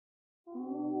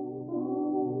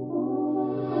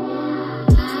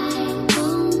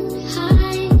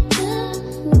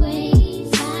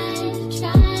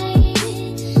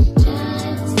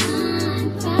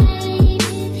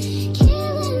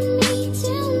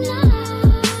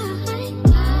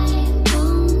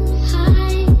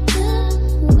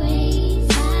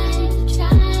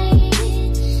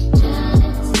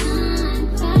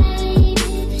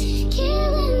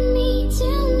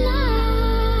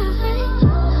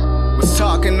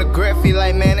Working the grit, feel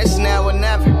like man, it's now or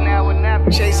never.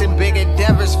 Chasing big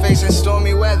endeavors, facing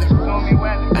stormy weather.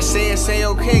 I say it's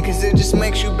okay, cause it just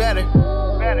makes you better.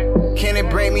 Can it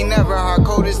break me? Never. Hard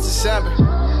cold as December.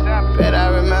 Bet I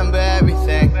remember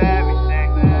everything.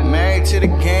 Married to the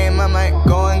game, I might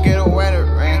go and get a wedding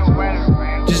ring.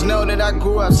 Just know that I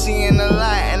grew up seeing the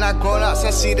light, and I grown up, so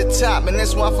I see the top, and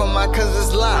this one for my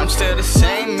cousin's life. I'm still the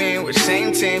same me, with the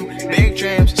same team, big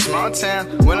dreams, small town.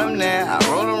 When I'm there, I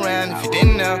roll around. If you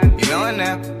didn't know, you know it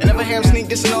now. And if I hear him sneak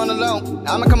this on the low,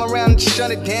 I'ma come around and just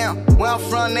shut it down. Where I'm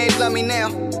from, they love me now.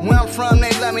 Where I'm from,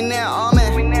 they love me now. Oh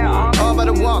man, all about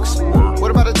the walks.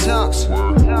 What about the talks?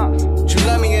 You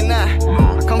love me or not?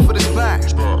 I come for the spot.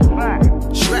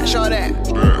 Scratch all that.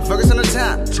 Focus on the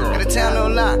top. Got the town no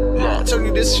lie. I told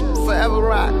you this shit forever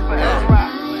rock. Yeah.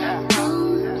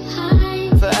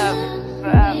 Forever.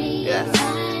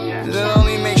 Yeah. It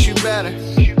only makes you better.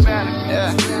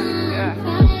 Yeah.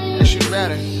 Makes you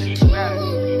better.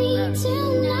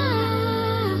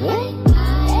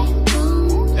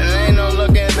 And there ain't no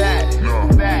looking back.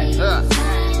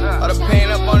 All the pain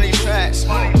up on these tracks.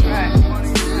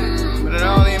 But it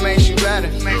only makes you better.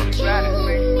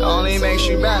 It only makes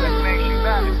you better.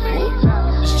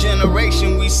 This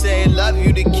generation, we say love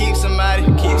you to keep somebody.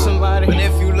 But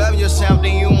if you love yourself,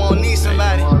 then you won't need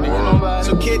somebody.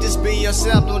 So kid, just be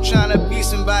yourself. Don't try to be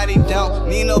somebody. Don't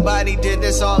need nobody. Did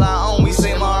this all I own. We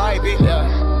say my right,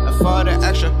 bitch. For the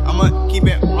extra, I'ma keep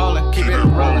it rolling.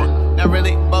 Not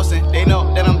really boasting. They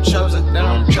know that I'm chosen.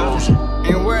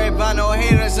 Ain't worried about no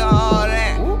haters or all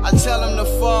that. I tell them to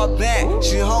fall back.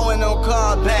 She hoeing, no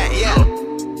call back. Yeah.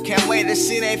 Can't wait to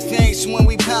see their face when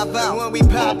we pop out.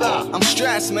 I'm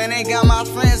stressed, man, they got my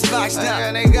friends boxed up.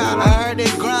 I heard they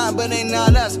grind, but they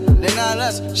not us.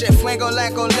 Shit fuego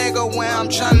like Lego when I'm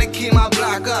trying to keep my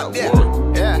block up. Yeah.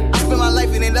 I spend my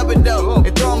life and they love it though.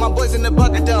 They throwing my boys in the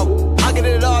bucket though. I get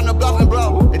it all, no bluffing,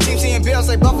 bro. The team seeing bills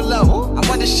like Buffalo. I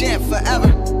want this shit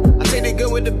forever. I take the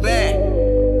good with the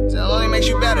bad. So it only makes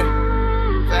you better.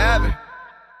 Forever.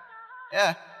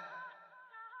 Yeah.